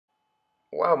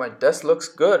Wow, my desk looks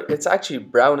good. It's actually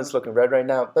brown, it's looking red right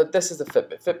now, but this is the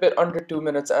Fitbit. Fitbit under 2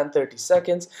 minutes and 30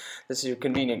 seconds. This is your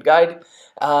convenient guide.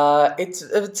 It's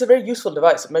a very useful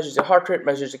device. It measures your heart rate,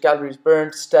 measures your calories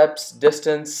burned, steps,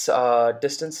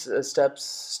 steps,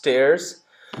 stairs.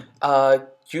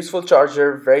 Useful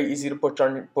charger, very easy to put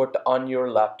on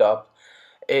your laptop.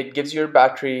 It gives you your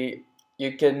battery.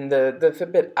 The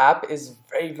Fitbit app is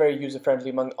very user friendly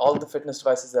among all the fitness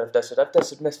devices that I've tested. I've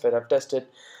tested Misfit, I've tested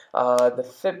the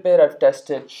Fitbit, I've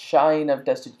tested Shine, I've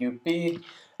tested UP,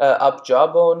 Up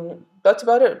Jawbone. That's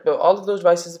about it. But all of those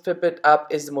devices, the Fitbit app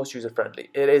is the most user friendly.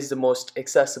 It is the most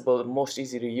accessible, the most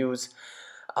easy to use,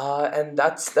 and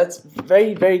that's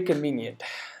very convenient.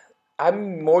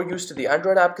 I'm more used to the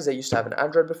Android app because I used to have an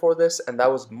Android before this, and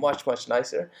that was much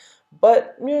nicer.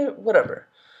 But yeah, whatever.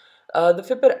 The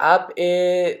Fitbit app,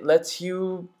 it lets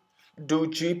you do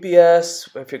GPS.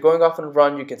 If you're going off on a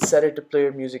run, you can set it to play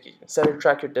your music. You can set it to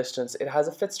track your distance. It has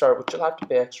a FitStar, which you'll have to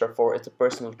pay extra for. It's a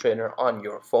personal trainer on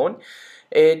your phone.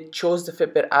 It shows the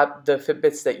Fitbit app, the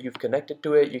Fitbits that you've connected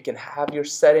to it. You can have your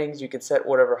settings. You can set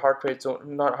whatever heart rate zone,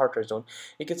 not heart rate zone.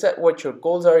 You can set what your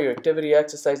goals are, your activity,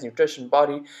 exercise, nutrition,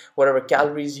 body, whatever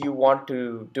calories you want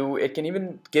to do. It can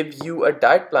even give you a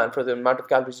diet plan for the amount of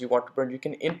calories you want to burn. You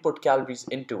can input calories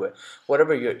into it.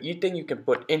 Whatever you're eating, you can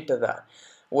put into that,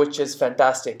 which is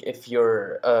fantastic if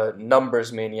you're a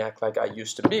numbers maniac like I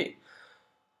used to be.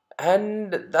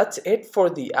 And that's it for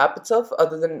the app itself.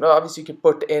 Other than obviously you can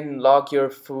put in log your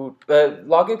food.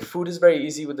 Logging food is very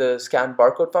easy with the scan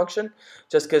barcode function,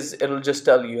 just because it'll just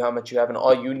tell you how much you have, and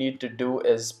all you need to do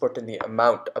is put in the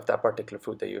amount of that particular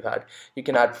food that you had. You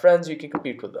can add friends, you can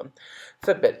compete with them.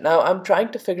 Fitbit. Now I'm trying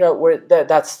to figure out where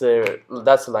that's the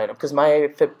lineup, because my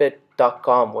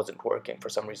Fitbit.com wasn't working for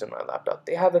some reason on my laptop.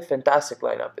 They have a fantastic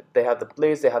lineup. They have the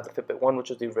Blaze, they have the Fitbit 1, which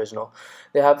was the original.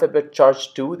 They have Fitbit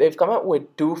Charge 2. They've come out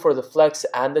with 2 for the Flex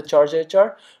and the Charge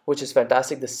HR, which is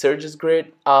fantastic. The Surge is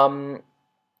great.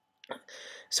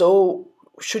 So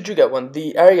should you get one?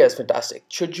 The Area is fantastic.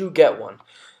 Should you get one?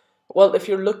 Well, if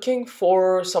you're looking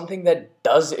for something that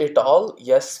does it all,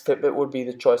 yes, Fitbit would be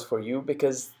the choice for you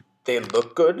because they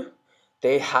look good.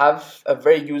 They have a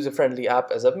very user-friendly app,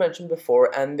 as I've mentioned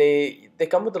before, and they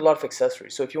come with a lot of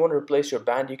accessories. So if you want to replace your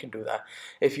band, you can do that.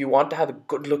 If you want to have a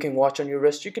good-looking watch on your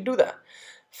wrist, you can do that.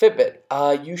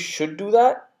 Fitbit, you should do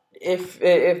that if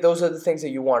those are the things that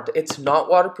you want. It's not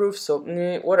waterproof, so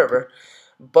whatever.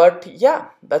 But yeah,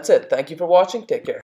 that's it. Thank you for watching. Take care.